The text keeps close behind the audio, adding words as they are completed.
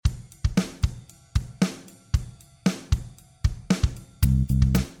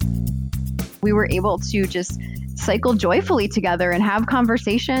we were able to just cycle joyfully together and have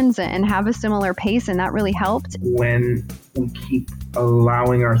conversations and have a similar pace, and that really helped. When we keep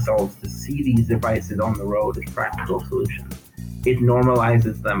allowing ourselves to see these devices on the road as practical solutions, it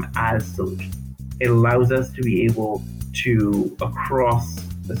normalizes them as solutions. It allows us to be able to, across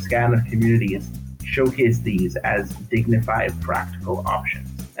the scan of communities, showcase these as dignified, practical options.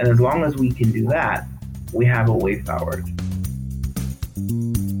 And as long as we can do that, we have a way forward.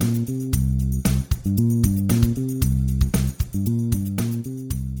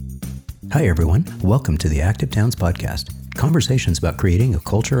 Hi, everyone. Welcome to the Active Towns Podcast, conversations about creating a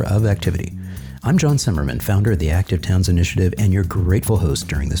culture of activity. I'm John Simmerman, founder of the Active Towns Initiative and your grateful host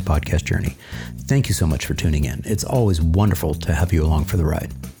during this podcast journey. Thank you so much for tuning in. It's always wonderful to have you along for the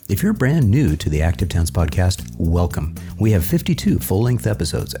ride. If you're brand new to the Active Towns Podcast, welcome. We have 52 full-length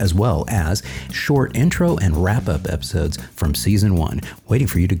episodes, as well as short intro and wrap-up episodes from Season 1, waiting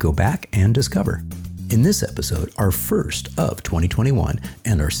for you to go back and discover. In this episode, our first of 2021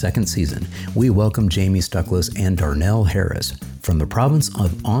 and our second season, we welcome Jamie Stuckless and Darnell Harris from the province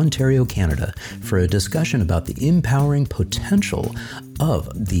of Ontario, Canada, for a discussion about the empowering potential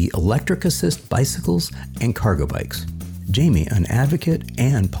of the electric assist bicycles and cargo bikes. Jamie, an advocate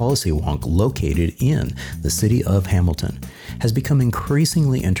and policy wonk located in the city of Hamilton, has become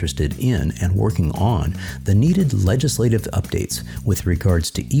increasingly interested in and working on the needed legislative updates with regards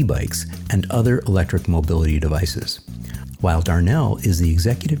to e-bikes and other electric mobility devices. While Darnell is the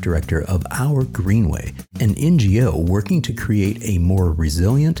executive director of Our Greenway, an NGO working to create a more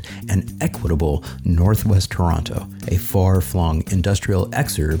resilient and equitable Northwest Toronto, a far-flung industrial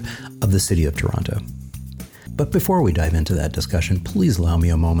exurb of the city of Toronto. But before we dive into that discussion, please allow me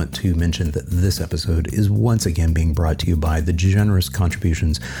a moment to mention that this episode is once again being brought to you by the generous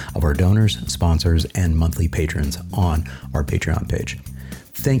contributions of our donors, sponsors, and monthly patrons on our Patreon page.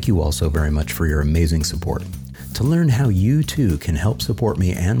 Thank you all so very much for your amazing support. To learn how you too can help support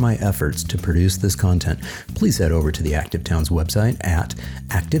me and my efforts to produce this content, please head over to the Active Towns website at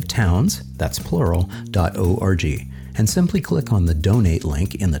activetowns, that's plural, .org, and simply click on the donate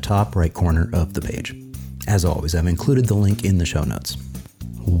link in the top right corner of the page. As always, I've included the link in the show notes.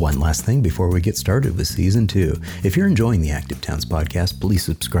 One last thing before we get started with Season 2. If you're enjoying the Active Towns Podcast, please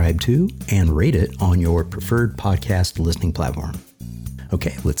subscribe to and rate it on your preferred podcast listening platform.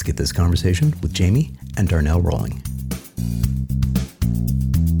 Okay, let's get this conversation with Jamie and Darnell rolling.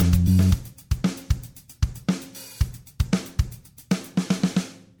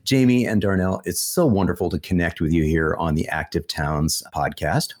 Jamie and Darnell, it's so wonderful to connect with you here on the Active Towns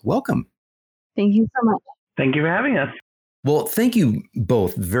Podcast. Welcome. Thank you so much. Thank you for having us. Well, thank you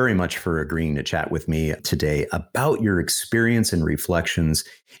both very much for agreeing to chat with me today about your experience and reflections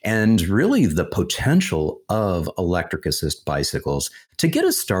and really the potential of electric assist bicycles. To get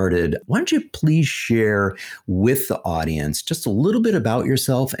us started, why don't you please share with the audience just a little bit about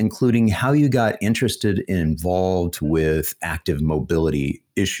yourself, including how you got interested and involved with active mobility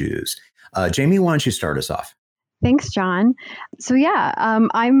issues. Jamie, why don't you start us off? Thanks, John. So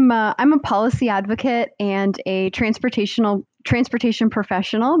I'm a policy advocate and a transportation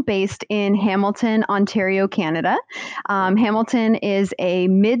professional based in Hamilton, Ontario, Canada. Hamilton is a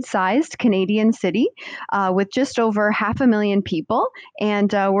mid-sized Canadian city with just over 500,000 people,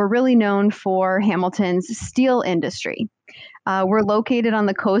 and we're really known for Hamilton's steel industry. We're located on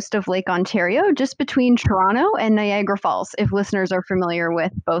the coast of Lake Ontario, just between Toronto and Niagara Falls, if listeners are familiar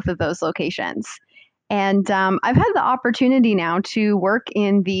with both of those locations. And I've had the opportunity now to work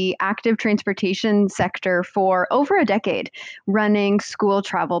in the active transportation sector for over a decade, running school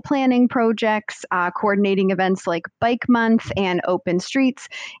travel planning projects, coordinating events like Bike Month and Open Streets.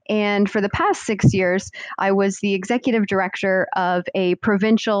 And for the past 6 years, I was the executive director of a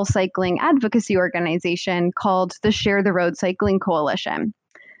provincial cycling advocacy organization called the Share the Road Cycling Coalition.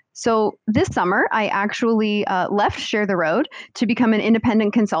 So this summer, I actually left Share the Road to become an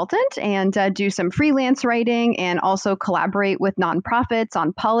independent consultant and do some freelance writing and also collaborate with nonprofits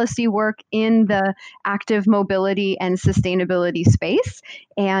on policy work in the active mobility and sustainability space.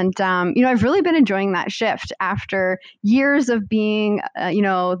 And, I've really been enjoying that shift after years of being,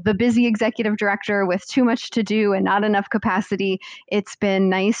 the busy executive director with too much to do and not enough capacity. It's been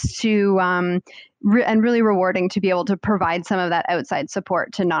nice to and really rewarding to be able to provide some of that outside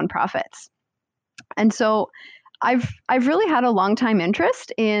support to nonprofits. And so I've really had a long time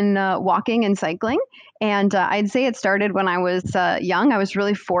interest in walking and cycling, and I'd say it started when I was young. I was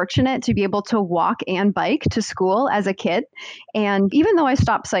really fortunate to be able to walk and bike to school as a kid, and even though I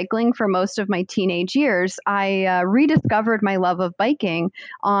stopped cycling for most of my teenage years, I rediscovered my love of biking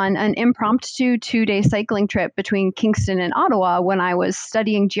on an impromptu 2-day cycling trip between Kingston and Ottawa when I was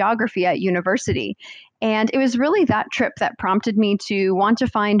studying geography at university. And it was really that trip that prompted me to want to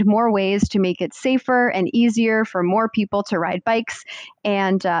find more ways to make it safer and easier for more people to ride bikes.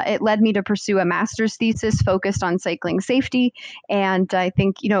 And it led me to pursue a master's thesis focused on cycling safety. And I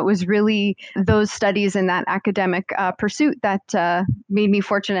think, it was really those studies and that academic pursuit that made me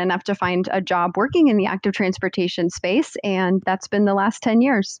fortunate enough to find a job working in the active transportation space. And that's been the last 10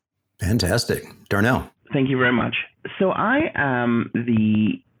 years. Fantastic. Darnell. Thank you very much. So I am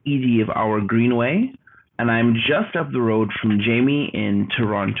the ED of Our Greenway, and I'm just up the road from Jamie in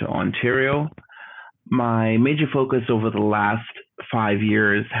Toronto, Ontario. My major focus over the last 5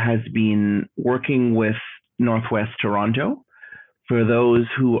 years has been working with Northwest Toronto. For those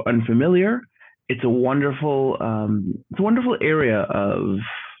who are unfamiliar, it's a wonderful area of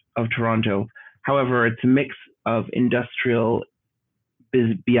Toronto. However, it's a mix of industrial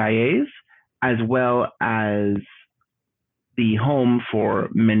BIAs as well as the home for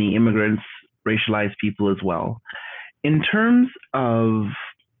many immigrants, racialized people as well. In terms of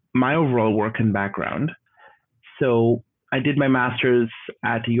my overall work and background, so I did my master's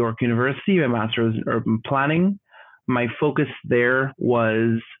at York University, my master's in urban planning. My focus there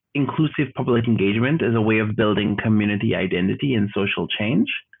was inclusive public engagement as a way of building community identity and social change.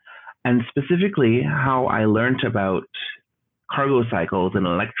 And specifically, how I learned about cargo cycles and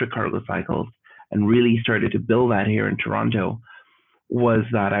electric cargo cycles and really started to build that here in Toronto was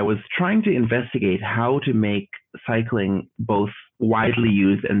that I was trying to investigate how to make cycling both widely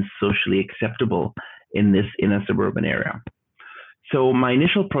used and socially acceptable in a suburban area. So my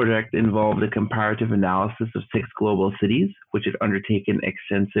initial project involved a comparative analysis of 6 global cities, which had undertaken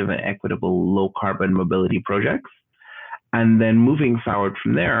extensive and equitable low carbon mobility projects. And then moving forward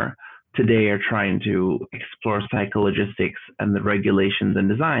from there, today are trying to explore cyclogistics and the regulations and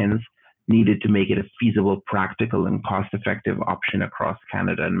designs needed to make it a feasible, practical, and cost-effective option across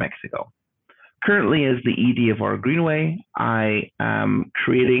Canada and Mexico. Currently, as the ED of Our Greenway, I am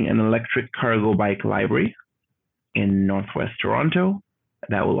creating an electric cargo bike library in Northwest Toronto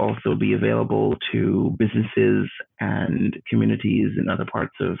that will also be available to businesses and communities in other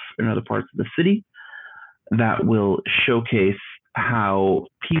parts of the city that will showcase how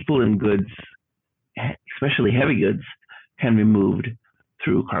people and goods, especially heavy goods, can be moved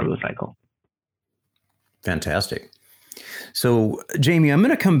through cargo cycle. Fantastic. So, Jamie, I'm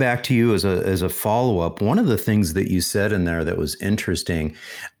going to come back to you as a follow-up. One of the things that you said in there that was interesting,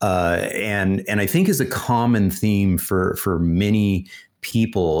 and I think is a common theme for many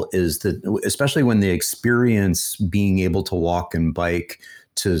people, is that especially when they experience being able to walk and bike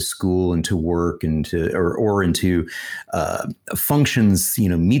to school and to work and or into functions,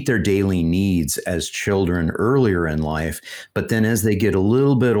 meet their daily needs as children earlier in life, but then as they get a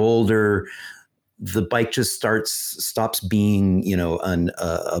little bit older, the bike just stops being,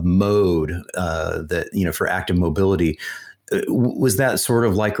 a mode that, for active mobility. Was that sort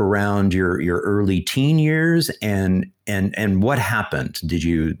of like around your early teen years? And what happened? Did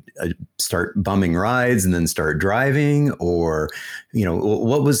you start bumming rides and then start driving, or,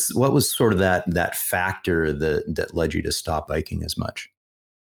 what was sort of that factor that led you to stop biking as much?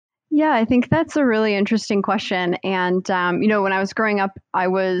 Yeah, I think that's a really interesting question. And, when I was growing up, I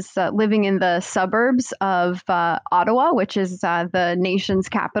was living in the suburbs of Ottawa, which is the nation's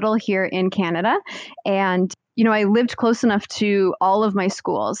capital here in Canada. And I lived close enough to all of my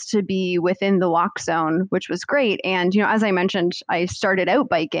schools to be within the walk zone, which was great. And, as I mentioned, I started out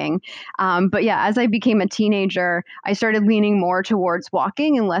biking. But yeah, as I became a teenager, I started leaning more towards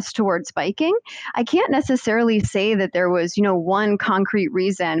walking and less towards biking. I can't necessarily say that there was, one concrete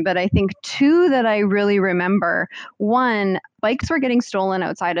reason, but I think 2 that I really remember. One, bikes were getting stolen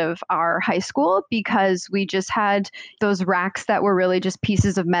outside of our high school because we just had those racks that were really just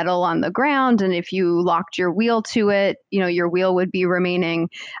pieces of metal on the ground. And if you locked your wheel to it, your wheel would be remaining,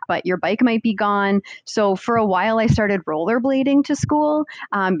 but your bike might be gone. So for a while, I started rollerblading to school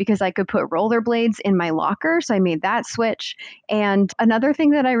because I could put rollerblades in my locker. So I made that switch. And another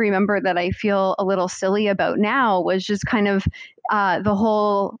thing that I remember that I feel a little silly about now was just kind of the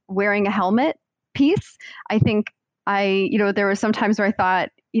whole wearing a helmet piece. I think there were some times where I thought,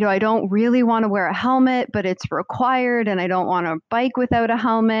 I don't really want to wear a helmet, but it's required, and I don't want to bike without a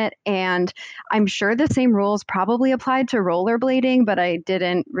helmet. And I'm sure the same rules probably applied to rollerblading, but I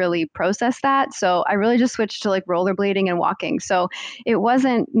didn't really process that. So I really just switched to like rollerblading and walking. So it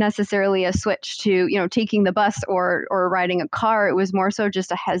wasn't necessarily a switch to, taking the bus or riding a car. It was more so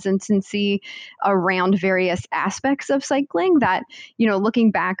just a hesitancy around various aspects of cycling that,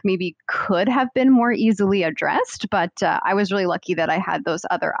 looking back, maybe could have been more easily addressed. But I was really lucky that I had those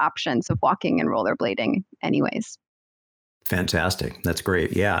other options of walking and rollerblading anyways. Fantastic. That's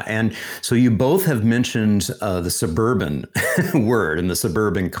great. Yeah. And so you both have mentioned the suburban word in the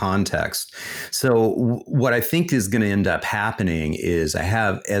suburban context. So what I think is going to end up happening is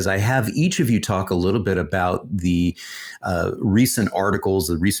as I have each of you talk a little bit about the recent articles,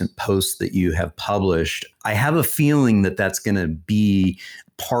 the recent posts that you have published, I have a feeling that that's going to be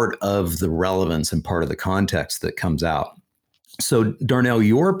part of the relevance and part of the context that comes out. So, Darnell,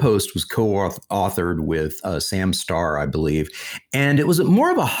 your post was co-authored with Sam Starr, I believe, and it was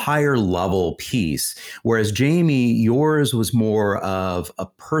more of a higher level piece, whereas Jamie, yours was more of a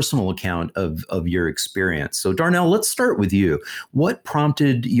personal account of your experience. So, Darnell, let's start with you. What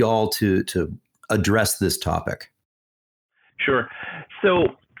prompted y'all to address this topic? Sure. So,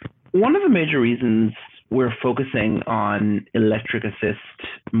 one of the major reasons we're focusing on electric assist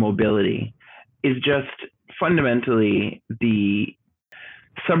mobility is just fundamentally, the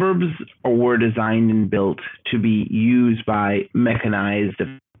suburbs were designed and built to be used by mechanized,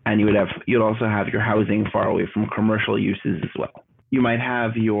 and you'd also have your housing far away from commercial uses as well. You might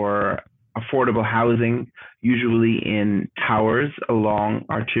have your affordable housing, usually in towers along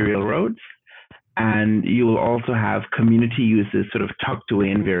arterial roads, and you will also have community uses sort of tucked away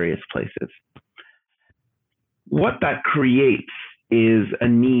in various places. What that creates is a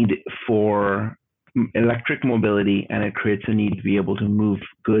need for electric mobility, and it creates a need to be able to move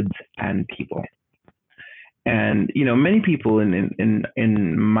goods and people. And many people, in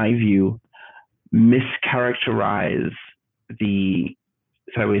my view, mischaracterize the,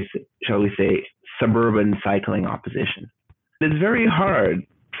 shall we say, suburban cycling opposition. It's very hard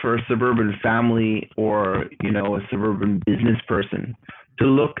for a suburban family or a suburban business person to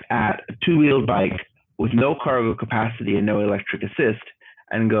look at a two-wheeled bike with no cargo capacity and no electric assist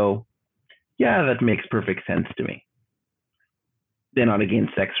and go, yeah, that makes perfect sense to me. They're not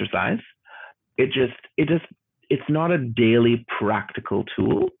against exercise. It's not a daily practical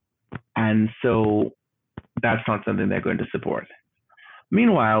tool. And so that's not something they're going to support.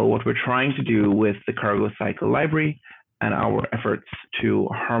 Meanwhile, what we're trying to do with the Cargo Cycle Library and our efforts to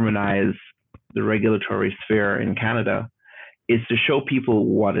harmonize the regulatory sphere in Canada is to show people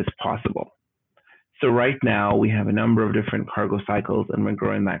what is possible. So right now we have a number of different cargo cycles, and we're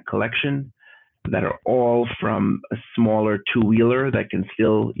growing that collection, that are all from a smaller two-wheeler that can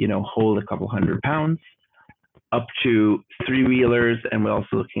still, hold a couple 100 pounds, up to three-wheelers, and we're also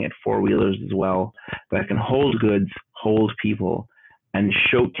looking at four-wheelers as well, that can hold goods, hold people, and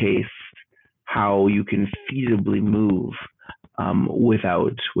showcase how you can feasibly move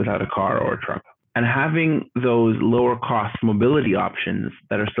without a car or a truck. And having those lower-cost mobility options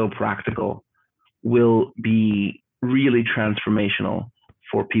that are still practical will be really transformational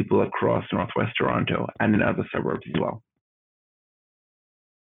for people across Northwest Toronto and in other suburbs as well.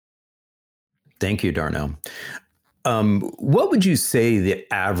 Thank you, Darnell. What would you say the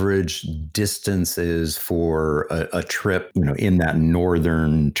average distance is for a trip, in that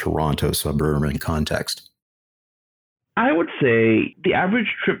northern Toronto suburban context? I would say the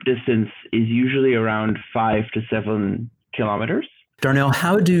average trip distance is usually around 5 to 7 kilometers. Darnell,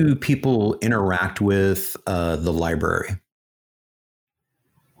 how do people interact with the library?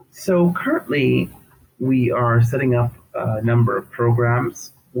 So currently, we are setting up a number of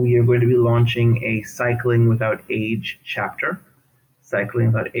programs. We are going to be launching a Cycling Without Age chapter. Cycling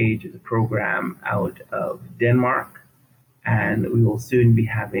Without Age is a program out of Denmark, and we will soon be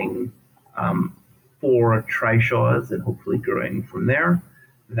having 4 trishaws and hopefully growing from there.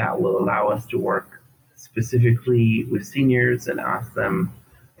 That will allow us to work specifically with seniors and ask them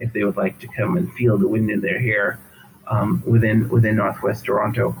if they would like to come and feel the wind in their hair within Northwest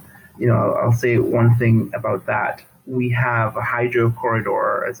Toronto. I'll say one thing about that. We have a hydro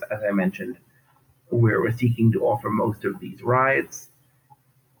corridor, as I mentioned, where we're seeking to offer most of these rides.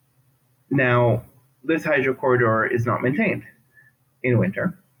 Now, this hydro corridor is not maintained in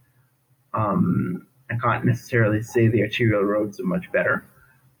winter. I can't necessarily say the arterial roads are much better,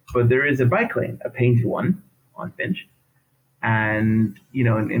 but there is a bike lane, a painted one on Finch. And,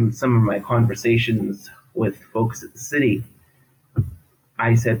 in some of my conversations with folks at the city,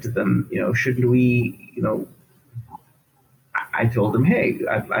 I said to them, shouldn't we, I told them, hey,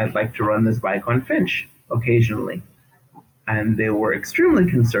 I'd like to run this bike on Finch occasionally. And they were extremely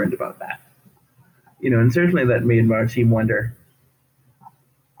concerned about that. And certainly that made our team wonder,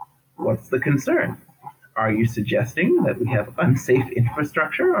 what's the concern? Are you suggesting that we have unsafe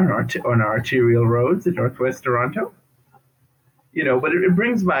infrastructure on our arterial roads in Northwest Toronto? But it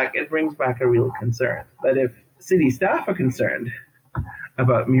brings back a real concern that if city staff are concerned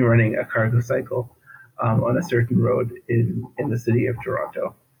about me running a cargo cycle on a certain road in the city of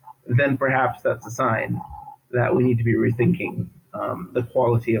Toronto, then perhaps that's a sign that we need to be rethinking the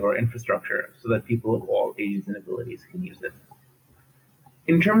quality of our infrastructure so that people of all ages and abilities can use it.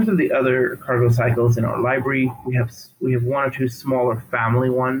 In terms of the other cargo cycles in our library, we have one or two smaller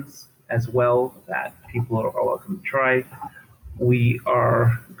family ones as well that people are welcome to try. We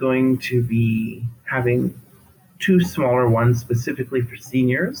are going to be having two smaller ones specifically for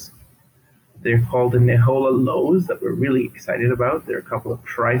seniors. They're called the Nehola Lows that we're really excited about. They're a couple of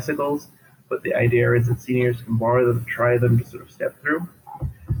tricycles, but the idea is that seniors can borrow them, try them to sort of step through.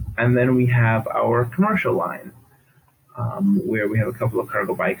 And then we have our commercial line, where we have a couple of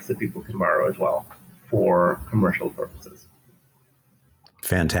cargo bikes that people can borrow as well for commercial purposes.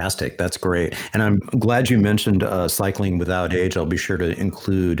 Fantastic. That's great. And I'm glad you mentioned Cycling Without Age. I'll be sure to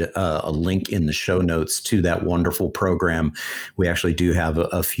include a link in the show notes to that wonderful program. We actually do have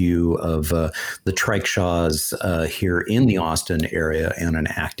a few of the Trikeshaws here in the Austin area and an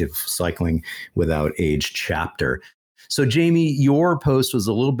active Cycling Without Age chapter. So, Jamie, your post was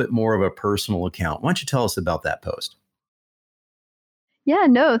a little bit more of a personal account. Why don't you tell us about that post? Yeah,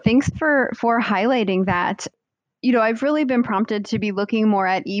 no, thanks for highlighting that. I've really been prompted to be looking more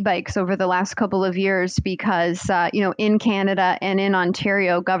at e-bikes over the last couple of years because, in Canada and in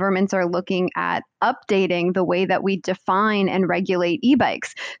Ontario, governments are looking at updating the way that we define and regulate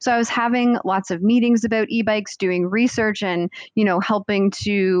e-bikes. So I was having lots of meetings about e-bikes, doing research and, helping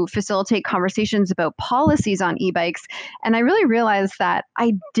to facilitate conversations about policies on e-bikes. And I really realized that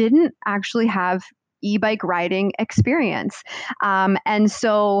I didn't actually have e-bike riding experience. And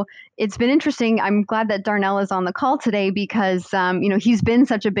so it's been interesting. I'm glad that Darnell is on the call today because, he's been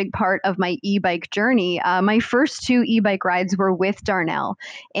such a big part of my e-bike journey. My first two e-bike rides were with Darnell,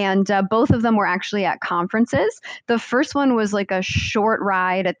 and both of them were actually at conferences. The first one was like a short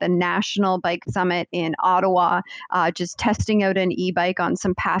ride at the National Bike Summit in Ottawa, just testing out an e-bike on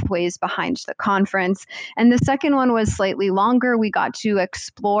some pathways behind the conference. And the second one was slightly longer. We got to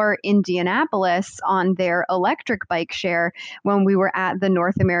explore Indianapolis on their electric bike share when we were at the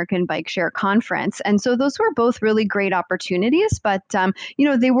North American Bike Share Conference. And so those were both really great opportunities, but,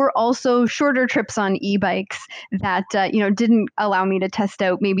 they were also shorter trips on e-bikes that, didn't allow me to test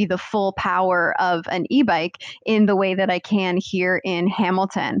out maybe the full power of an e-bike in the way that I can here in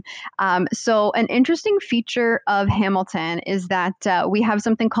Hamilton. So an interesting feature of Hamilton is that we have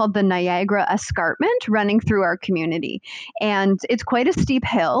something called the Niagara Escarpment running through our community. And it's quite a steep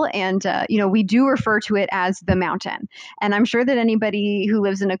hill. And, we do refer to it as the mountain. And I'm sure that anybody who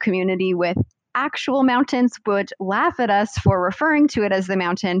lives in a community with actual mountains would laugh at us for referring to it as the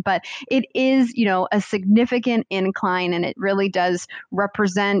mountain, but it is, a significant incline, and it really does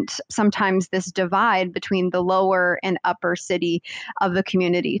represent sometimes this divide between the lower and upper city of the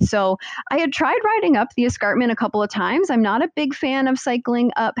community. So I had tried riding up the escarpment a couple of times. I'm not a big fan of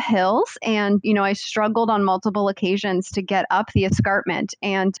cycling up hills, and, I struggled on multiple occasions to get up the escarpment.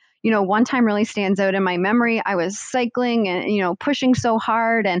 And one time really stands out in my memory. I was cycling and, pushing so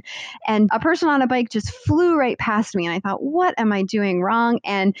hard, and a person on a bike just flew right past me. And I thought, what am I doing wrong?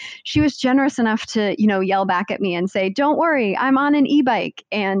 And she was generous enough to, yell back at me and say, don't worry, I'm on an e-bike.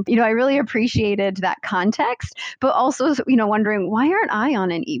 And, I really appreciated that context, but also, wondering, why aren't I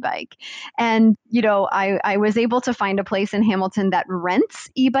on an e-bike? And, I was able to find a place in Hamilton that rents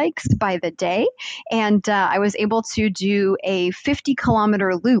e-bikes by the day. And I was able to do a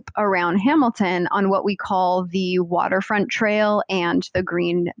 50-kilometer loop around Hamilton on what we call the Waterfront Trail and the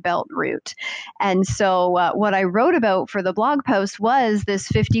Green Belt Route. And so what I wrote about for the blog post was this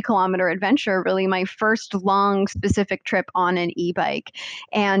 50-kilometer adventure, really my first long specific trip on an e-bike.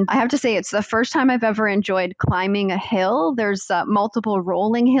 And I have to say, it's the first time I've ever enjoyed climbing a hill. There's multiple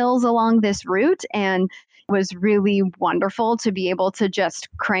rolling hills along this route, and was really wonderful to be able to just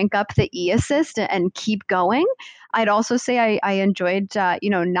crank up the e-assist and keep going. I'd also say I enjoyed,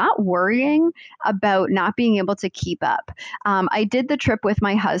 not worrying about not being able to keep up. I did the trip with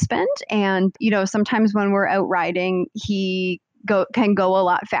my husband, and, sometimes when we're out riding, he can go a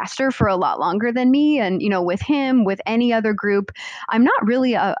lot faster for a lot longer than me. And, with him, with any other group, I'm not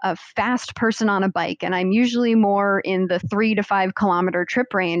really a fast person on a bike. And I'm usually more in the 3 to 5 kilometer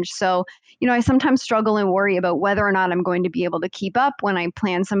trip range. So, I sometimes struggle and worry about whether or not I'm going to be able to keep up when I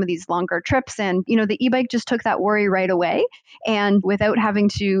plan some of these longer trips. And, the e-bike just took that worry right away. And without having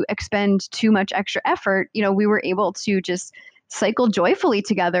to expend too much extra effort, we were able to just cycle joyfully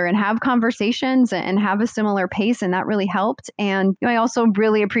together and have conversations and have a similar pace. And that really helped. And I also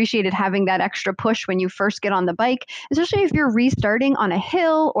really appreciated having that extra push when you first get on the bike, especially if you're restarting on a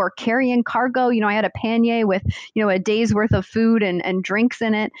hill or carrying cargo. I had a pannier with, a day's worth of food and drinks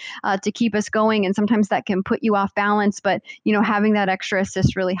in it to keep us going. And sometimes that can put you off balance, but, having that extra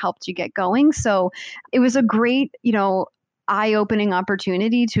assist really helped you get going. So it was a great, eye-opening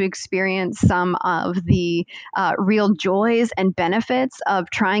opportunity to experience some of the real joys and benefits of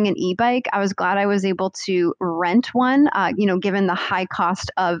trying an e-bike. I was glad I was able to rent one, given the high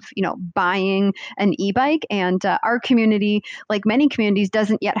cost of, buying an e-bike. And our community, like many communities,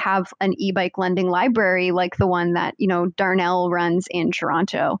 doesn't yet have an e-bike lending library like the one that, Darnell runs in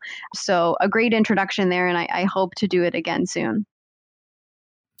Toronto. So a great introduction there, and I hope to do it again soon.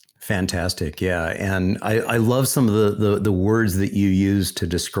 Fantastic. Yeah. And I love some of the words that you use to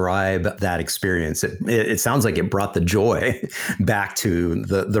describe that experience. It sounds like it brought the joy back to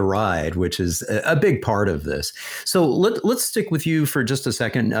the ride, which is a big part of this. So let's stick with you for just a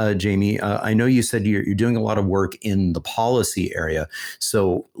second, Jamie. I know you said you're doing a lot of work in the policy area.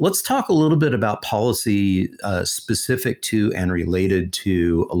 So let's talk a little bit about policy specific to and related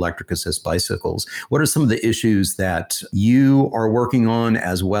to electric assist bicycles. What are some of the issues that you are working on,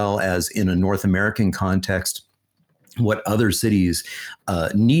 as well as in a North American context, what other cities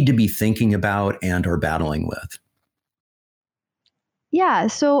need to be thinking about and are battling with? Yeah,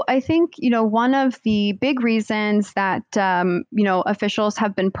 so I think, one of the big reasons that, officials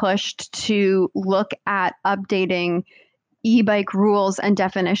have been pushed to look at updating e-bike rules and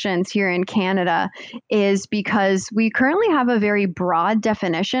definitions here in Canada is because we currently have a very broad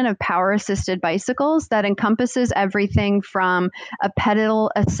definition of power-assisted bicycles that encompasses everything from a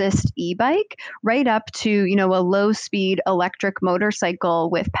pedal assist e-bike right up to, a low-speed electric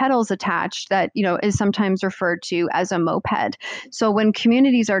motorcycle with pedals attached that, is sometimes referred to as a moped. So when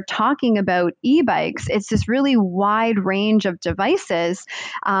communities are talking about e-bikes, it's this really wide range of devices,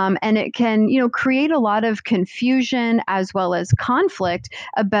 and it can, create a lot of confusion as well as conflict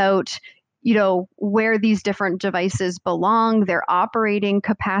about, where these different devices belong, their operating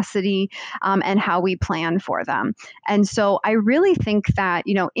capacity, and how we plan for them. And so I really think that,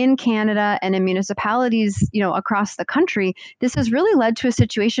 in Canada and in municipalities, across the country, this has really led to a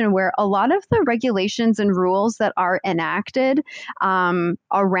situation where a lot of the regulations and rules that are enacted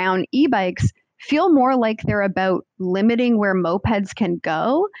around e-bikes feel more like they're about limiting where mopeds can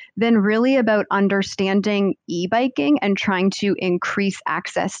go than really about understanding e-biking and trying to increase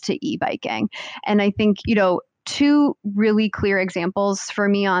access to e-biking. And I think, two really clear examples for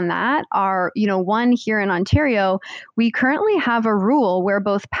me on that are, one, here in Ontario, we currently have a rule where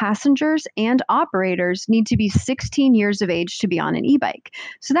both passengers and operators need to be 16 years of age to be on an e-bike.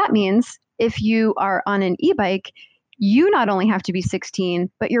 So that means if you are on an e-bike, you not only have to be 16,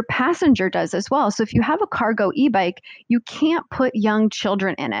 but your passenger does as well. So if you have a cargo e-bike, you can't put young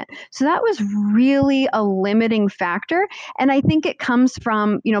children in it. So that was really a limiting factor. And I think it comes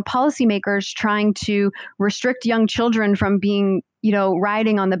from, policymakers trying to restrict young children from being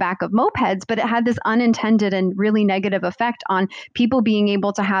riding on the back of mopeds, but it had this unintended and really negative effect on people being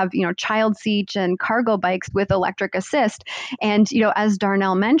able to have, child seats and cargo bikes with electric assist. And, as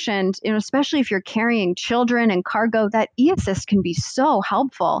Darnell mentioned, especially if you're carrying children and cargo, that e-assist can be so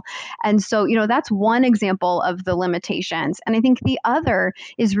helpful. And so, that's one example of the limitations. And I think the other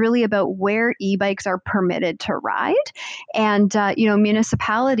is really about where e-bikes are permitted to ride. And,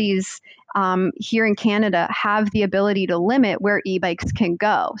 municipalities here in Canada have the ability to limit where e-bikes can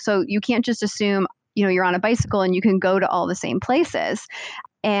go. So you can't just assume, you're on a bicycle and you can go to all the same places.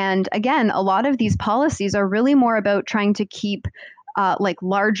 And again, a lot of these policies are really more about trying to keep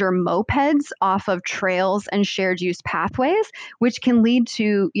larger mopeds off of trails and shared use pathways, which can lead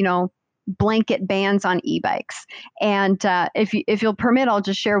to, blanket bans on e-bikes. And if you'll permit, I'll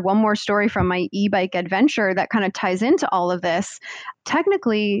just share one more story from my e-bike adventure that kind of ties into all of this.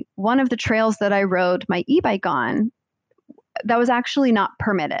 Technically, one of the trails that I rode my e-bike on, that was actually not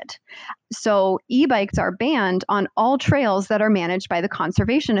permitted. So e-bikes are banned on all trails that are managed by the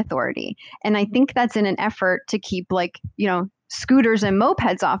Conservation Authority. And I think that's in an effort to keep scooters and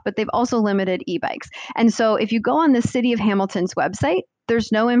mopeds off, but they've also limited e-bikes. And so if you go on the City of Hamilton's website,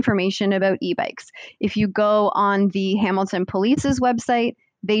 there's no information about e-bikes. If you go on the Hamilton Police's website,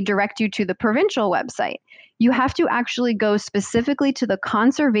 they direct you to the provincial website. You have to actually go specifically to the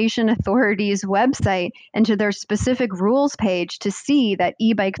Conservation Authority's website and to their specific rules page to see that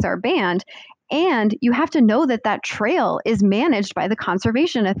e-bikes are banned. And you have to know that that trail is managed by the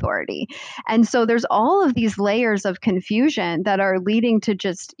Conservation Authority. And so there's all of these layers of confusion that are leading to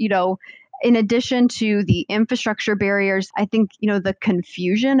just, in addition to the infrastructure barriers, I think, the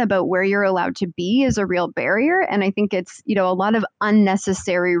confusion about where you're allowed to be is a real barrier. And I think it's, a lot of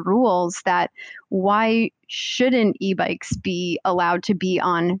unnecessary rules that why shouldn't e-bikes be allowed to be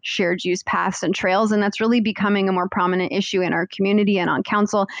on shared use paths and trails? And that's really becoming a more prominent issue in our community and on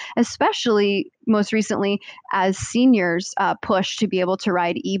council, especially most recently as seniors push to be able to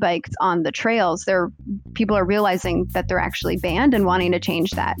ride e-bikes on the trails. People are realizing that they're actually banned and wanting to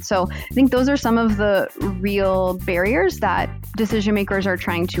change that. So I think those are some of the real barriers that decision makers are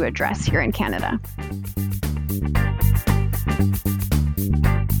trying to address here in Canada.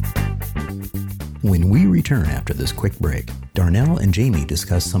 When we return after this quick break, Darnell and Jamie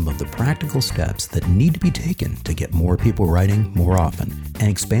discuss some of the practical steps that need to be taken to get more people riding more often and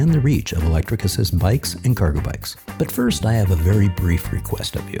expand the reach of electric assist bikes and cargo bikes. But first, I have a very brief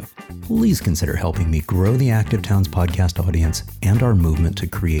request of you. Please consider helping me grow the Active Towns podcast audience and our movement to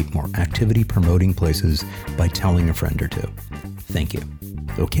create more activity promoting places by telling a friend or two. Thank you.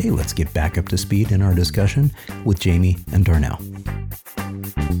 Okay, let's get back up to speed in our discussion with Jamie and Darnell.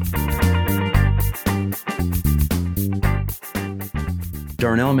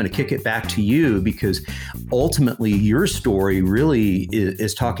 Darnell, I'm going to kick it back to you because ultimately your story really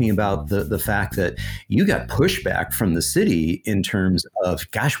is talking about the fact that you got pushback from the city in terms of,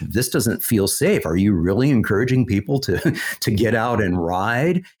 gosh, this doesn't feel safe. Are you really encouraging people to get out and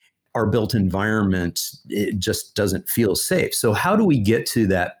ride? Our built environment, it just doesn't feel safe. So how do we get to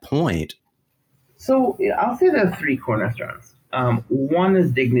that point? So I'll say there are three cornerstones. One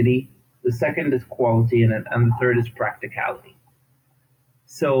is dignity, the second is quality, and the third is practicality.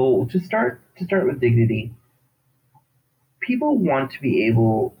 So to start with dignity, people want to be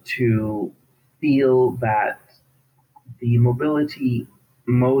able to feel that the mobility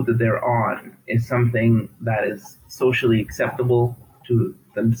mode that they're on is something that is socially acceptable to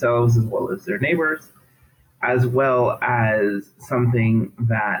themselves as well as their neighbors, as well as something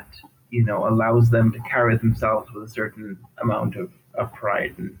that, allows them to carry themselves with a certain amount of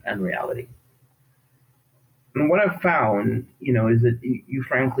pride and reality. And what I've found, is that you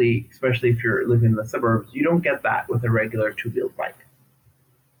frankly, especially if you're living in the suburbs, you don't get that with a regular two-wheeled bike.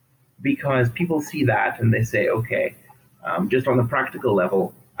 Because people see that and they say, okay, just on the practical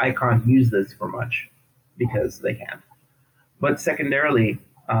level, I can't use this for much because they can't. But secondarily,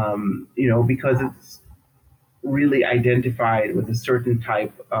 because it's really identified with a certain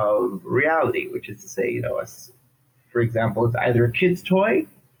type of reality, which is to say, for example, it's either a kid's toy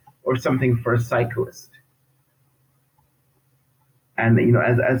or something for a cyclist. And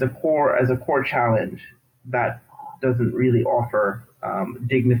as a core challenge, that doesn't really offer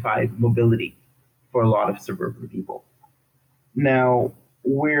dignified mobility for a lot of suburban people. Now,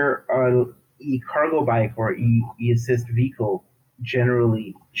 where an e-cargo bike or e-assist vehicle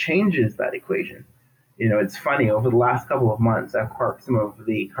generally changes that equation, it's funny. Over the last couple of months, I've parked some of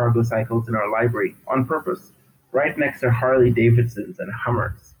the cargo cycles in our library on purpose, right next to Harley Davidsons and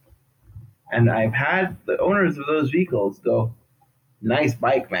Hummers, and I've had the owners of those vehicles go, "Nice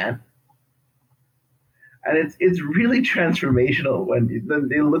bike, man." And it's really transformational when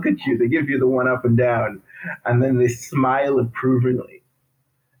they look at you, they give you the one up and down, and then they smile approvingly.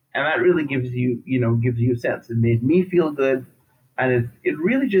 And that really gives you a sense. It made me feel good, and it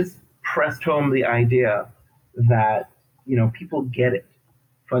really just pressed home the idea that, people get it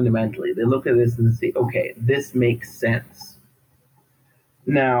fundamentally. They look at this and say, okay, this makes sense.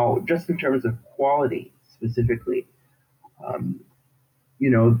 Now, just in terms of quality specifically,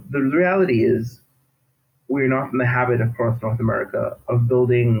 the reality is we're not in the habit across North America of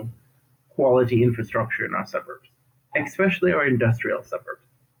building quality infrastructure in our suburbs, especially our industrial suburbs.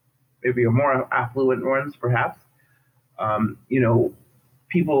 Maybe our more affluent ones, perhaps.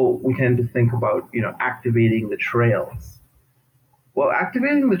 We tend to think about, activating the trails. Well,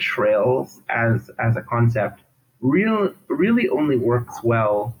 activating the trails as a concept really only works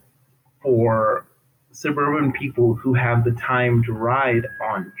well for suburban people who have the time to ride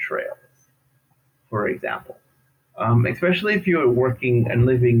on trails, for example. Especially if you're working and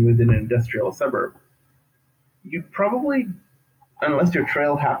living within an industrial suburb, you probably, unless your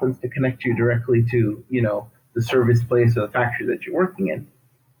trail happens to connect you directly to, the service place or the factory that you're working in,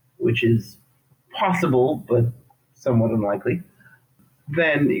 which is possible but somewhat unlikely,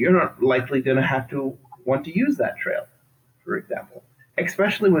 then you're not likely going to have to want to use that trail, for example.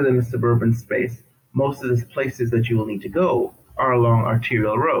 Especially within the suburban space, most of the places that you will need to go are along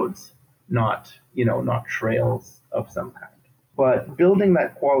arterial roads, not trails of some kind. But building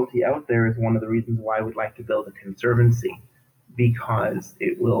that quality out there is one of the reasons why I would like to build a conservancy, because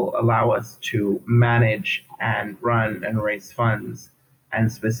it will allow us to manage and run and raise funds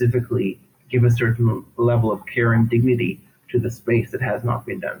and specifically give a certain level of care and dignity to the space that has not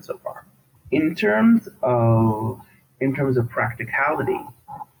been done so far. In terms of practicality,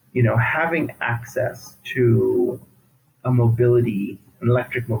 having access to an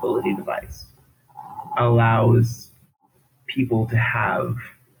electric mobility device allows people to have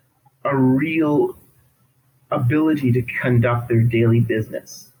a real ability to conduct their daily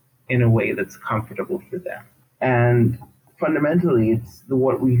business in a way that's comfortable for them. And fundamentally, it's the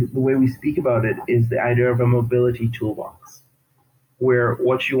way we speak about it is the idea of a mobility toolbox, where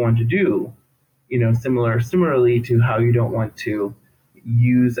what you want to do, similarly to how you don't want to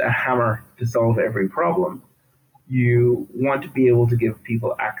use a hammer to solve every problem, you want to be able to give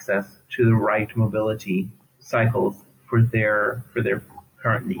people access to the right mobility cycles for their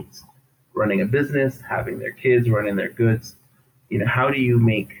current needs. Running a business, having their kids, running their goods. How do you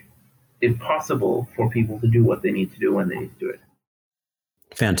make it possible for people to do what they need to do when they need to do it?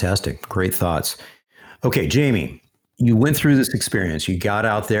 Fantastic. Great thoughts. Okay, Jamie, you went through this experience. You got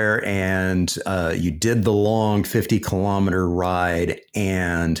out there and you did the long 50-kilometer ride.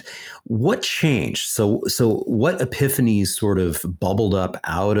 And what changed? So what epiphanies sort of bubbled up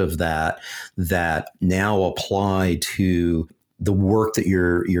out of that now apply to the work that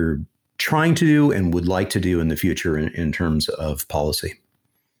you're trying to do and would like to do in the future in terms of policy?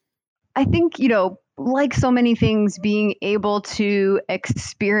 I think, like so many things, being able to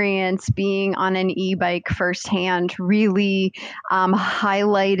experience being on an e-bike firsthand really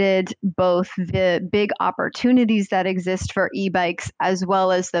highlighted both the big opportunities that exist for e-bikes as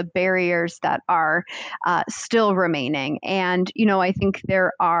well as the barriers that are still remaining. And, I think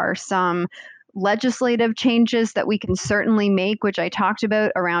there are some legislative changes that we can certainly make, which I talked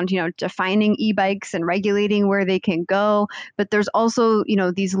about around, defining e-bikes and regulating where they can go. But there's also,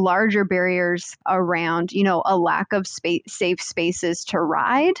 these larger barriers around, a lack of safe spaces to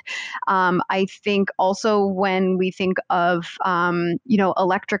ride. I think also when we think of,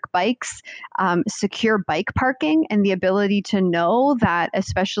 electric bikes, secure bike parking and the ability to know that,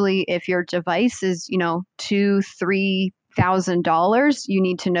 especially if your device is, $2,000-$3,000, you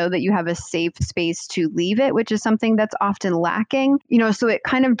need to know that you have a safe space to leave it, which is something that's often lacking. So it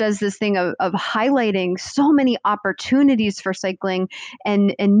kind of does this thing of highlighting so many opportunities for cycling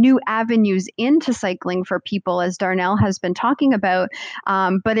and new avenues into cycling for people, as Darnell has been talking about.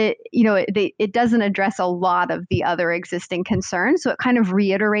 But it doesn't address a lot of the other existing concerns. So it kind of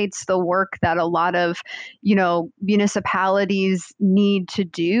reiterates the work that a lot of, municipalities need to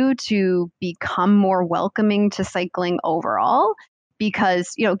do to become more welcoming to cycling overall.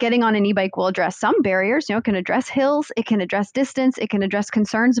 Because, getting on an e-bike will address some barriers. It can address hills, it can address distance, it can address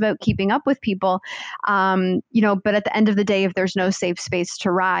concerns about keeping up with people. But at the end of the day, if there's no safe space to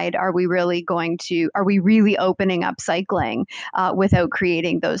ride, are we really opening up cycling without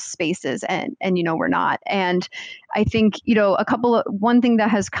creating those spaces? And we're not. And I think, one thing that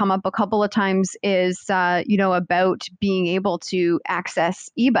has come up a couple of times is, about being able to access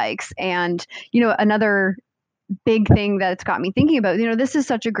e-bikes. And, another big thing that's got me thinking about, this is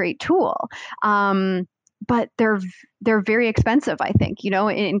such a great tool. But they're very expensive, I think.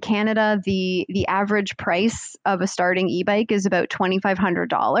 In Canada, the average price of a starting e-bike is about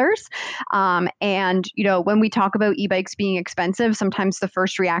 $2,500. And, when we talk about e-bikes being expensive, sometimes the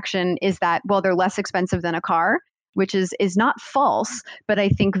first reaction is that, well, they're less expensive than a car, which is not false. But I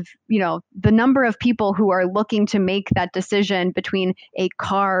think, the number of people who are looking to make that decision between a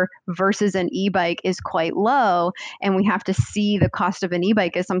car versus an e-bike is quite low. And we have to see the cost of an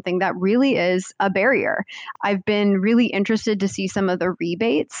e-bike as something that really is a barrier. I've been really interested to see some of the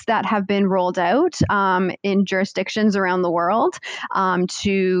rebates that have been rolled out in jurisdictions around the world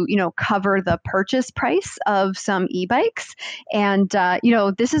to, cover the purchase price of some e-bikes. And,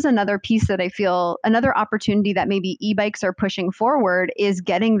 this is another piece that I feel, another opportunity that maybe e-bikes are pushing forward is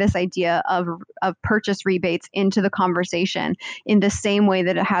getting this idea of purchase rebates into the conversation in the same way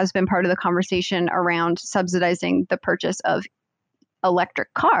that it has been part of the conversation around subsidizing the purchase of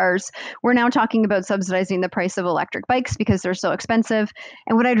electric cars. We're now talking about subsidizing the price of electric bikes because they're so expensive.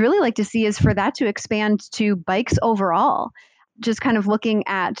 And what I'd really like to see is for that to expand to bikes overall. just kind of looking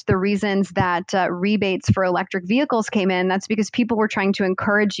at the reasons that rebates for electric vehicles came in, that's because people were trying to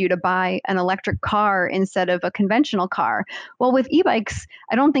encourage you to buy an electric car instead of a conventional car. Well, with e-bikes,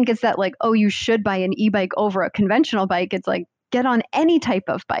 I don't think it's that like, oh, you should buy an e-bike over a conventional bike. It's like, get on any type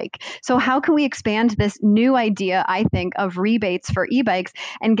of bike. So how can we expand this new idea, I think, of rebates for e-bikes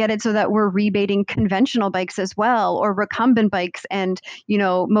and get it so that we're rebating conventional bikes as well, or recumbent bikes and,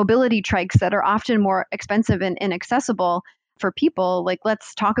 mobility trikes that are often more expensive and inaccessible for people? Like,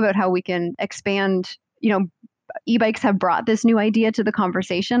 let's talk about how we can expand, e-bikes have brought this new idea to the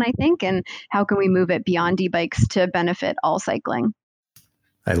conversation, I think, and how can we move it beyond e-bikes to benefit all cycling?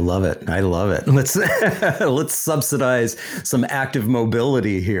 I love it. Let's subsidize some active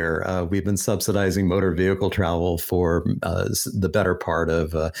mobility here. We've been subsidizing motor vehicle travel for the better part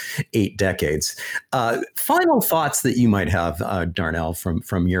of 8 decades. Final thoughts that you might have, Darnell,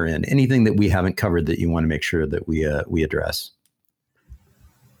 from your end. Anything that we haven't covered that you want to make sure that we address?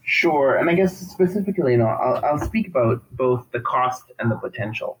 Sure, and I guess specifically, I'll speak about both the cost and the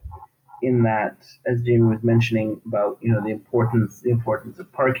potential. In that, as Jamie was mentioning about, the importance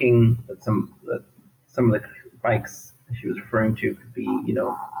of parking, that some of the bikes she was referring to could be,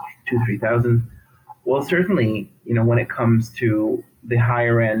 2,000-3,000. Well, certainly, when it comes to the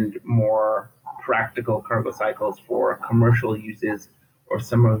higher end, more practical cargo cycles for commercial uses, or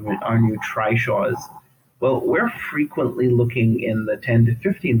some of our new trishaws, well, we're frequently looking in the 10,000 to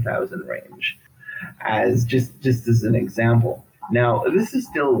 15,000 range, as just as an example. Now, this is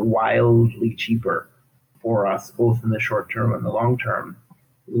still wildly cheaper for us, both in the short term and the long term.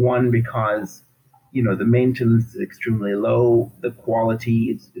 One, because, the maintenance is extremely low. The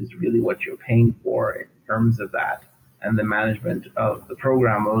quality is really what you're paying for in terms of that. And the management of the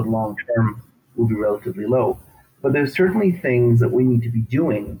program over the long term will be relatively low. But there's certainly things that we need to be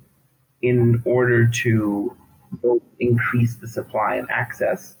doing in order to both increase the supply and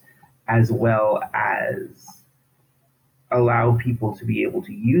access, as well as allow people to be able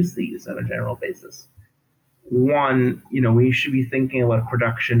to use these on a general basis. One, we should be thinking about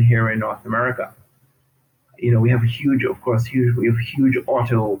production here in North America. We have huge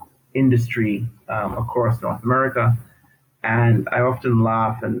auto industry across North America. And I often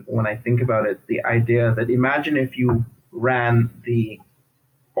laugh, and when I think about it, the idea that imagine if you ran the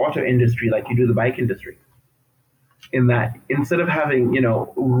auto industry like you do the bike industry, in that instead of having,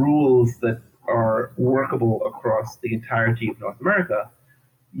 rules that are workable across the entirety of North America,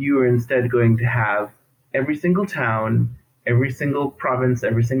 you are instead going to have every single town, every single province,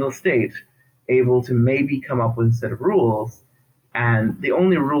 every single state able to maybe come up with a set of rules. And the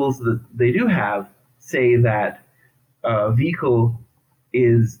only rules that they do have say that a vehicle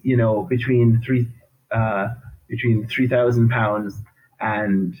is, between 3,000 pounds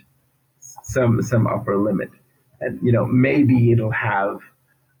and some upper limit. And, maybe it'll have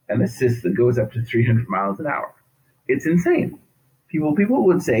an assist that goes up to 300 miles an hour. It's insane. People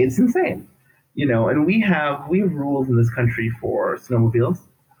would say it's insane. And we have rules in this country for snowmobiles.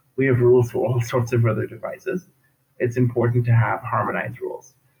 We have rules for all sorts of other devices. It's important to have harmonized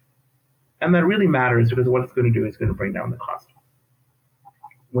rules. And that really matters, because what it's going to do is going to bring down the cost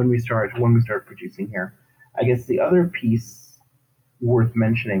when we start producing here. I guess the other piece worth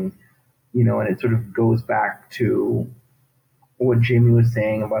mentioning, and it sort of goes back to what Jamie was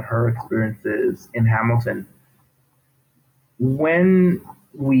saying about her experiences in Hamilton. When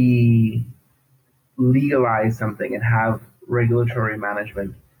we legalize something and have regulatory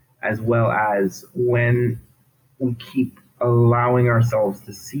management, as well as when we keep allowing ourselves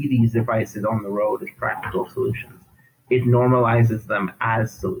to see these devices on the road as practical solutions, it normalizes them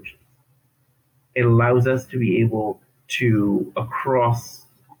as solutions. It allows us to be able to, across,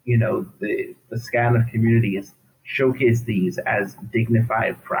 the scan of communities, showcase these as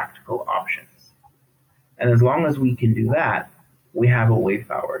dignified, practical options. And as long as we can do that, we have a way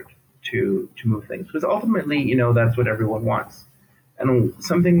forward to move things. Because ultimately, that's what everyone wants. And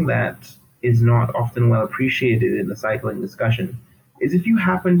something that is not often well appreciated in the cycling discussion is if you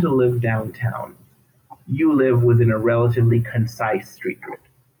happen to live downtown, you live within a relatively concise street grid.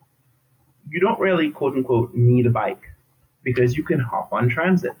 You don't really, quote unquote, need a bike, because you can hop on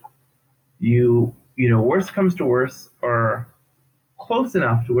transit. Worst comes to worst, are close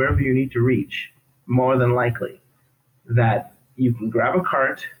enough to wherever you need to reach, more than likely, that you can grab a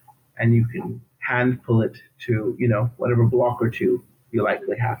cart and you can hand pull it to, whatever block or two you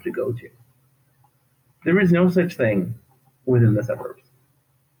likely have to go to. There is no such thing within the suburbs.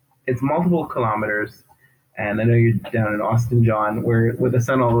 It's multiple kilometers, and I know you're down in Austin, John, where the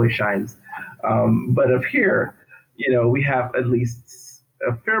sun always shines. But up here, we have at least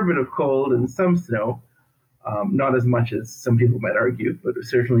a fair bit of cold and some snow. Not as much as some people might argue, but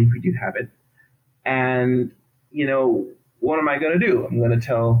certainly we do have it. And, what am I going to do? I'm going to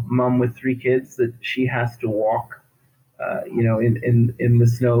tell mom with 3 kids that she has to walk, in the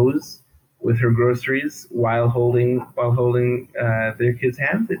snows with her groceries while holding their kids'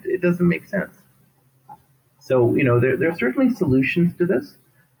 hands. It doesn't make sense. So, there are certainly solutions to this,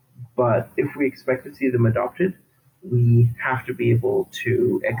 but if we expect to see them adopted, we have to be able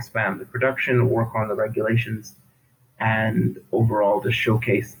to expand the production, work on the regulations, and overall to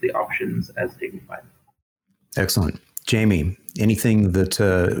showcase the options as dignified. Excellent. Jamie, anything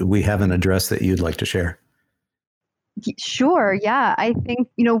that we haven't addressed that you'd like to share? Sure. Yeah. I think,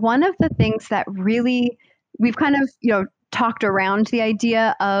 one of the things that really we've kind of, talked around the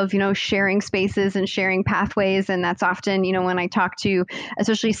idea of, sharing spaces and sharing pathways. And that's often, when I talk to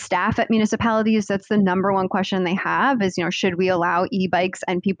especially staff at municipalities, that's the number one question they have is, should we allow e-bikes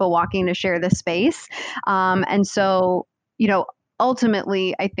and people walking to share the space? And so,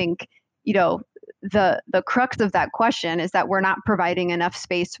 ultimately, I think, the crux of that question is that we're not providing enough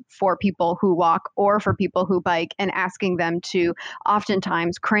space for people who walk or for people who bike, and asking them to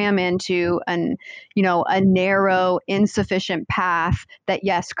oftentimes cram into a narrow, insufficient path that,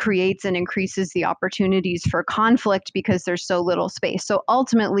 yes, creates and increases the opportunities for conflict because there's so little space. So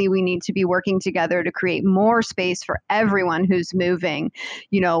ultimately, we need to be working together to create more space for everyone who's moving,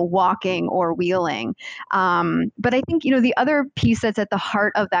 walking or wheeling. But I think, the other piece that's at the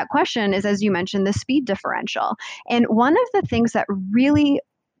heart of that question is, as you mentioned, the speed differential. And one of the things that really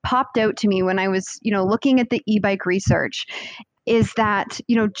popped out to me when I was, looking at the e-bike research is that,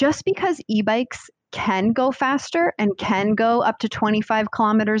 just because e-bikes can go faster and can go up to 25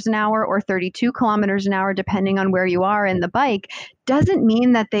 kilometers an hour or 32 kilometers an hour, depending on where you are in the bike, doesn't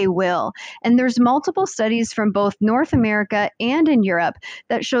mean that they will. And there's multiple studies from both North America and in Europe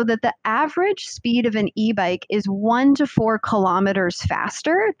that show that the average speed of an e-bike is 1 to 4 kilometers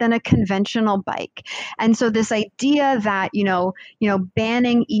faster than a conventional bike. And so this idea that,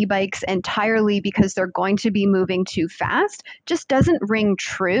 banning e-bikes entirely because they're going to be moving too fast just doesn't ring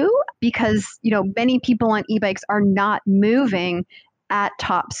true, because, many people on e-bikes are not moving at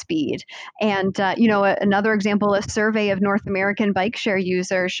top speed. And, another example, a survey of North American bike share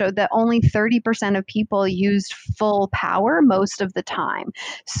users showed that only 30% of people used full power most of the time.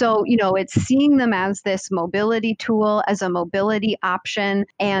 So, it's seeing them as this mobility tool, as a mobility option,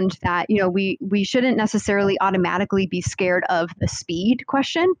 and that, we shouldn't necessarily automatically be scared of the speed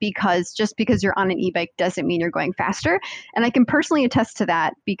question, because just because you're on an e-bike doesn't mean you're going faster. And I can personally attest to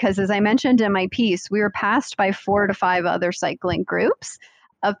that, because as I mentioned in my piece, we were passed by 4 to 5 other cycling groups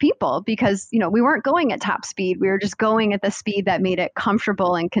of people because, we weren't going at top speed. We were just going at the speed that made it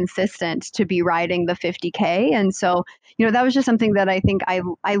comfortable and consistent to be riding the 50K. And so, that was just something that I think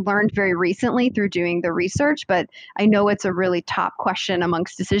I learned very recently through doing the research, but I know it's a really top question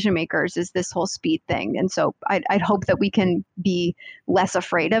amongst decision makers, is this whole speed thing. And so I'd hope that we can be less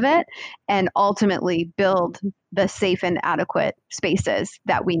afraid of it and ultimately build the safe and adequate spaces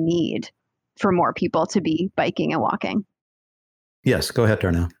that we need for more people to be biking and walking. Yes, go ahead,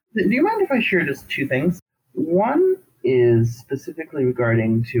 Darnell. Do you mind if I share just 2 things? One is specifically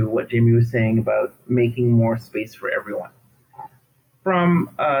regarding to what Jamie was saying about making more space for everyone.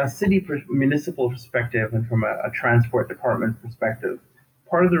 From a municipal perspective and from a transport department perspective,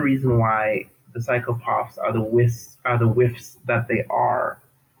 part of the reason why the cycle paths are the whiffs that they are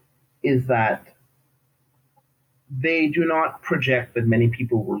is that they do not project that many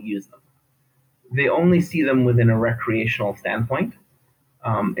people will use them. They only see them within a recreational standpoint.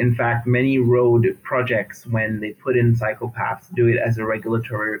 In fact, many road projects, when they put in cycle paths, do it as a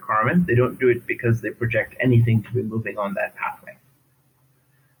regulatory requirement. They don't do it because they project anything to be moving on that pathway.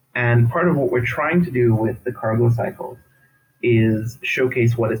 And part of what we're trying to do with the cargo cycle is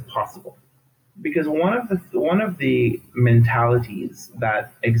showcase what is possible. Because one of the mentalities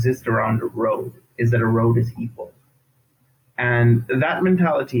that exist around a road is that a road is equal. And that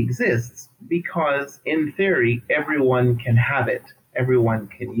mentality exists because, in theory, everyone can have it. Everyone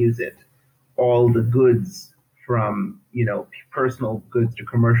can use it. All the goods, from personal goods to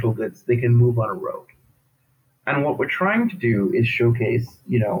commercial goods, they can move on a road. And what we're trying to do is showcase,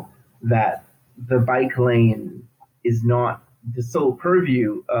 that the bike lane is not the sole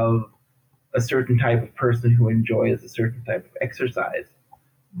purview of a certain type of person who enjoys a certain type of exercise,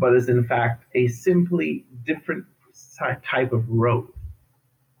 but is in fact a simply different type of road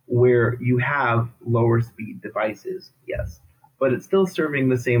where you have lower speed devices, yes, but it's still serving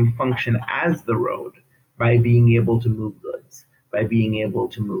the same function as the road by being able to move goods, by being able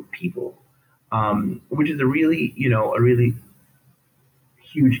to move people, which is a really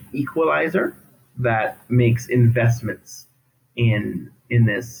huge equalizer that makes investments in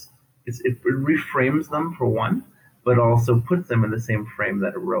this. It reframes them for one, but also puts them in the same frame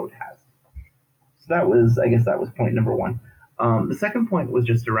that a road has. So that was point number one. The second point was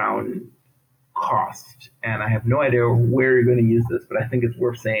just around cost, and I have no idea where you're going to use this, but I think it's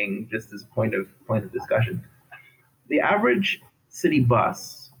worth saying just as point of discussion. The average city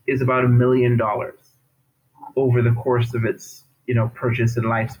bus is about $1 million over the course of its purchase and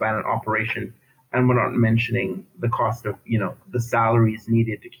lifespan and operation, and we're not mentioning the cost of the salaries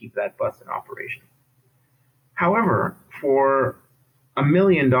needed to keep that bus in operation. However, for $1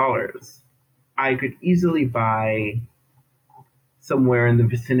 million, I could easily buy somewhere in the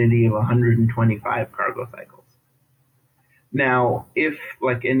vicinity of 125 cargo cycles. Now, if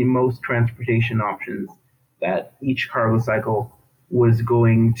like most transportation options, that each cargo cycle was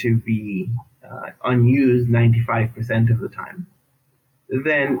going to be unused 95% of the time,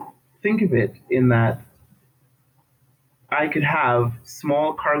 then think of it in that I could have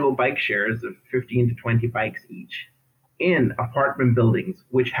small cargo bike shares of 15 to 20 bikes each in apartment buildings,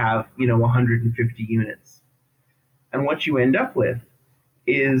 which have 150 units. And what you end up with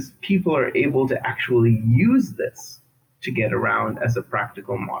is people are able to actually use this to get around as a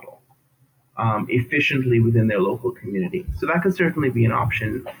practical model efficiently within their local community. So that could certainly be an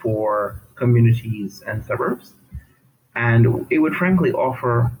option for communities and suburbs. And it would frankly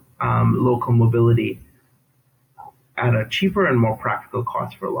offer local mobility at a cheaper and more practical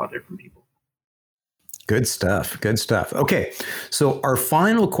cost for a lot of different people. Good stuff. Good stuff. Okay. So our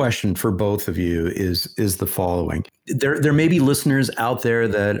final question for both of you is the following. There may be listeners out there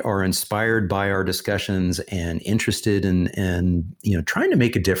that are inspired by our discussions and interested in trying to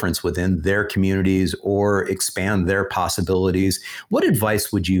make a difference within their communities or expand their possibilities. What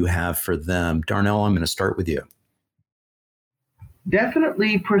advice would you have for them? Darnell, I'm going to start with you.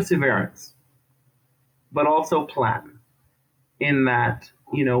 Definitely perseverance, but also plan. In that,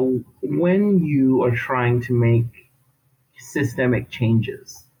 when you are trying to make systemic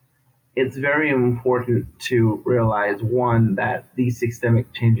changes, it's very important to realize, one, that these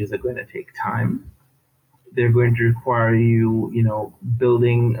systemic changes are going to take time. They're going to require you,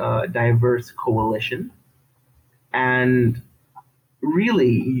 building a diverse coalition. And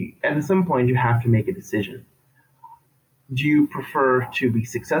really, at some point, you have to make a decision. Do you prefer to be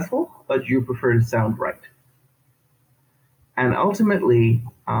successful, or do you prefer to sound right? And ultimately,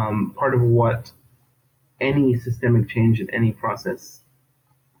 part of what any systemic change in any process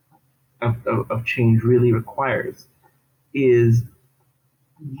of change really requires is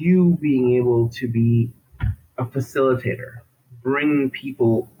you being able to be a facilitator, bringing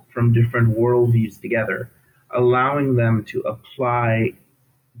people from different worldviews together, allowing them to apply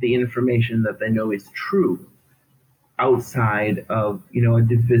the information that they know is true outside of a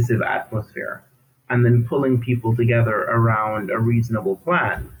divisive atmosphere, and then pulling people together around a reasonable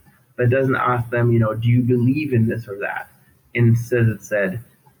plan that doesn't ask them, do you believe in this or that? Instead, it said,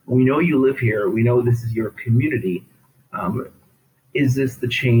 we know you live here. We know this is your community. Is this the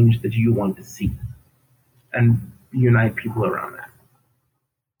change that you want to see? And unite people around that.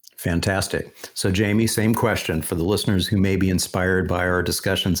 Fantastic. So, Jamie, same question for the listeners who may be inspired by our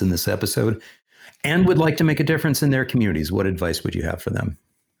discussions in this episode and would like to make a difference in their communities. What advice would you have for them?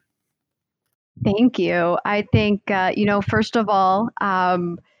 Thank you. I think, first of all,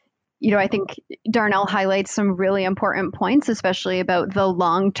 I think Darnell highlights some really important points, especially about the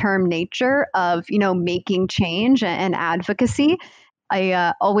long-term nature of, making change and advocacy.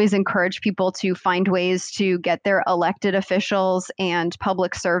 I always encourage people to find ways to get their elected officials and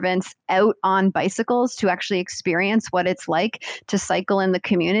public servants out on bicycles to actually experience what it's like to cycle in the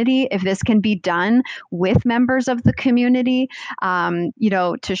community. If this can be done with members of the community,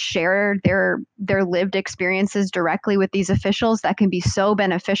 to share their lived experiences directly with these officials, that can be so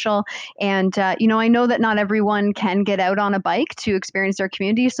beneficial. And, I know that not everyone can get out on a bike to experience their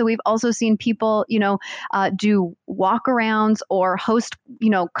community. So we've also seen people, do walk-arounds or host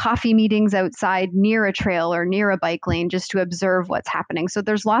coffee meetings outside near a trail or near a bike lane just to observe what's happening. So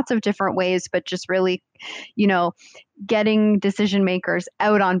there's lots of different ways, but just really, getting decision makers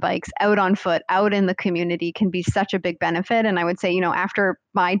out on bikes, out on foot, out in the community can be such a big benefit. And I would say, after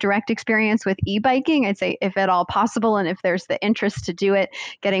my direct experience with e-biking, I'd say if at all possible, and if there's the interest to do it,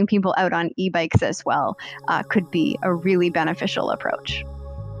 getting people out on e-bikes as well could be a really beneficial approach.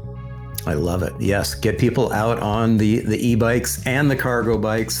 I love it. Yes, get people out on the e-bikes and the cargo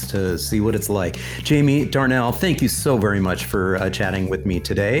bikes to see what it's like. Jamie, Darnell, thank you so very much for chatting with me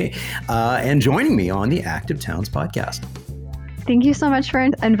today and joining me on the Active Towns podcast. Thank you so much for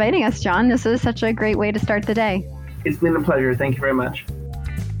inviting us, John. This is such a great way to start the day. It's been a pleasure. Thank you very much.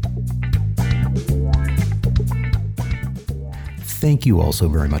 thank you all so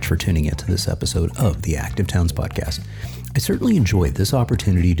very much for tuning into this episode of the Active Towns Podcast. I certainly enjoyed this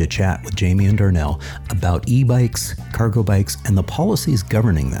opportunity to chat with Jamie and Darnell about e-bikes, cargo bikes, and the policies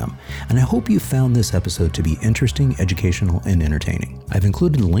governing them, and I hope you found this episode to be interesting, educational, and entertaining. I've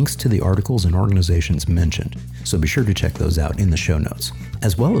included links to the articles and organizations mentioned, so be sure to check those out in the show notes,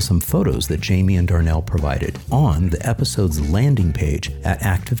 as well as some photos that Jamie and Darnell provided on the episode's landing page at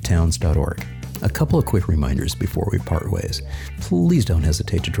activetowns.org. A couple of quick reminders before we part ways. Please don't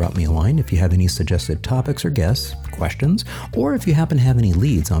hesitate to drop me a line if you have any suggested topics or guests, questions, or if you happen to have any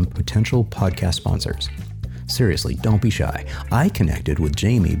leads on potential podcast sponsors. Seriously, don't be shy. I connected with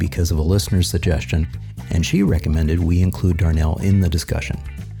Jamie because of a listener's suggestion, and she recommended we include Darnell in the discussion.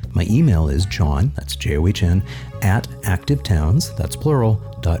 My email is john, that's John, at activetowns, that's plural,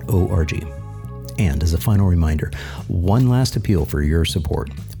 .org. And as a final reminder, one last appeal for your support.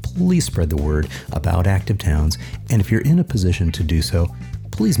 Please spread the word about Active Towns, and if you're in a position to do so,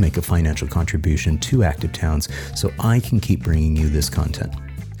 please make a financial contribution to Active Towns so I can keep bringing you this content.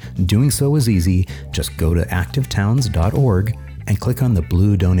 Doing so is easy. Just go to activetowns.org and click on the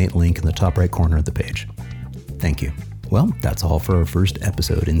blue donate link in the top right corner of the page. Thank you. Well, that's all for our first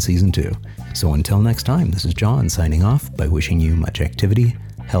episode in Season 2. So until next time, this is John signing off by wishing you much activity,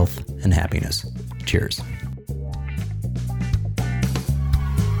 health, and happiness. Cheers.